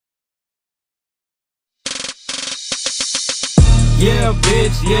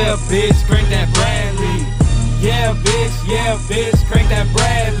bitch, crank that Bradley. Yeah, bitch, crank that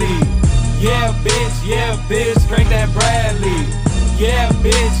Bradley. Yeah, bitch, crank that Bradley. Yeah,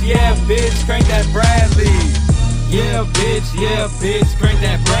 bitch, crank that Bradley. Yeah, bitch, crank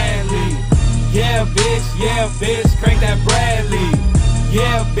that Bradley. Yeah, bitch, crank that Bradley.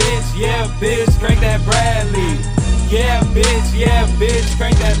 Yeah, bitch, crank that Bradley. Yeah, bitch,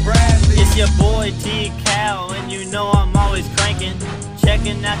 crank that Bradley. It's your boy T Cal, and you know I'm always cranking.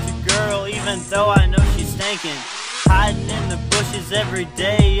 Checking out your girl, even though I know she's stinking. Hiding in the bushes every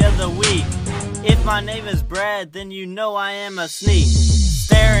day of the week. If my name is Brad, then you know I am a sneak.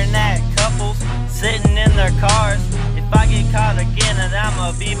 Staring at couples sitting in their cars. If I get caught again, then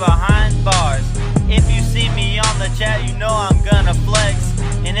I'ma be behind bars. If you see me on the chat, you know I'm gonna flex.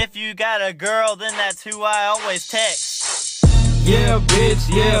 And if you got a girl, then that's who I always text. Yeah,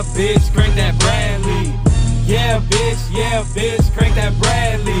 bitch, crank that Bradley. Yeah, bitch, crank that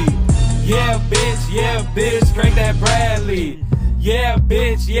Bradley. Yeah, bitch, crank that Bradley. Yeah,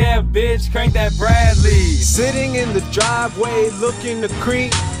 bitch, crank that Bradley. Sitting in the driveway looking to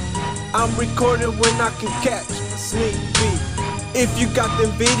creep. I'm recording when I can catch a sneak peek. If you got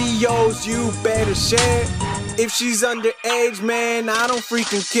them videos, you better share. If she's underage, man, I don't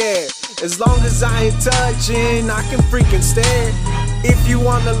freaking care. As long as I ain't touching, I can freaking stare. If you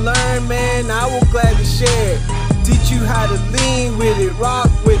wanna learn, man, I will gladly share. Teach you how to lean with it, rock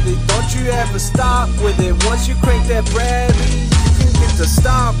with it. Don't you ever stop with it. Once you crank that Bradley, you can get to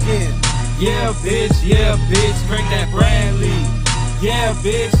stalking. Yeah, bitch, crank that Bradley. Yeah,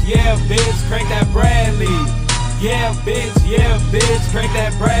 bitch, crank that Bradley. Yeah, bitch, crank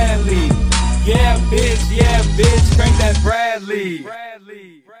that Bradley. Yeah, bitch, crank that Bradley.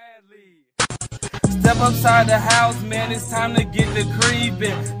 Step outside the house, man, it's time to get the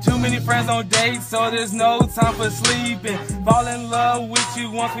creeping. Too many friends on dates, so there's no time for sleeping. Fall in love with you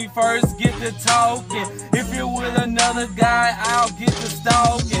once we first get to talking. If you're with another guy, I'll get to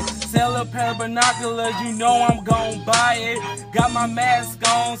stalking. Sell a pair of binoculars, you know I'm gon' buy it. Got my mask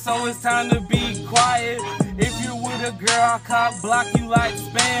on, so it's time to be quiet. If you're with a girl, I'll cock block you like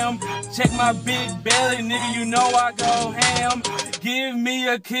spam. Check my big belly, nigga, you know I go ham. Give me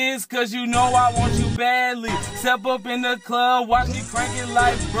a kiss, cause you know I want you badly. Step up in the club, watch me crank it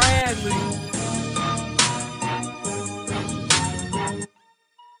like Bradley.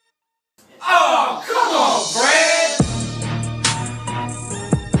 Oh, come on, Brad!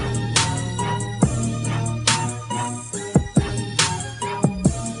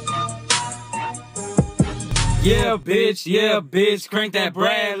 Yeah, bitch, crank that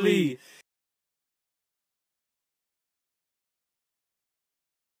Bradley.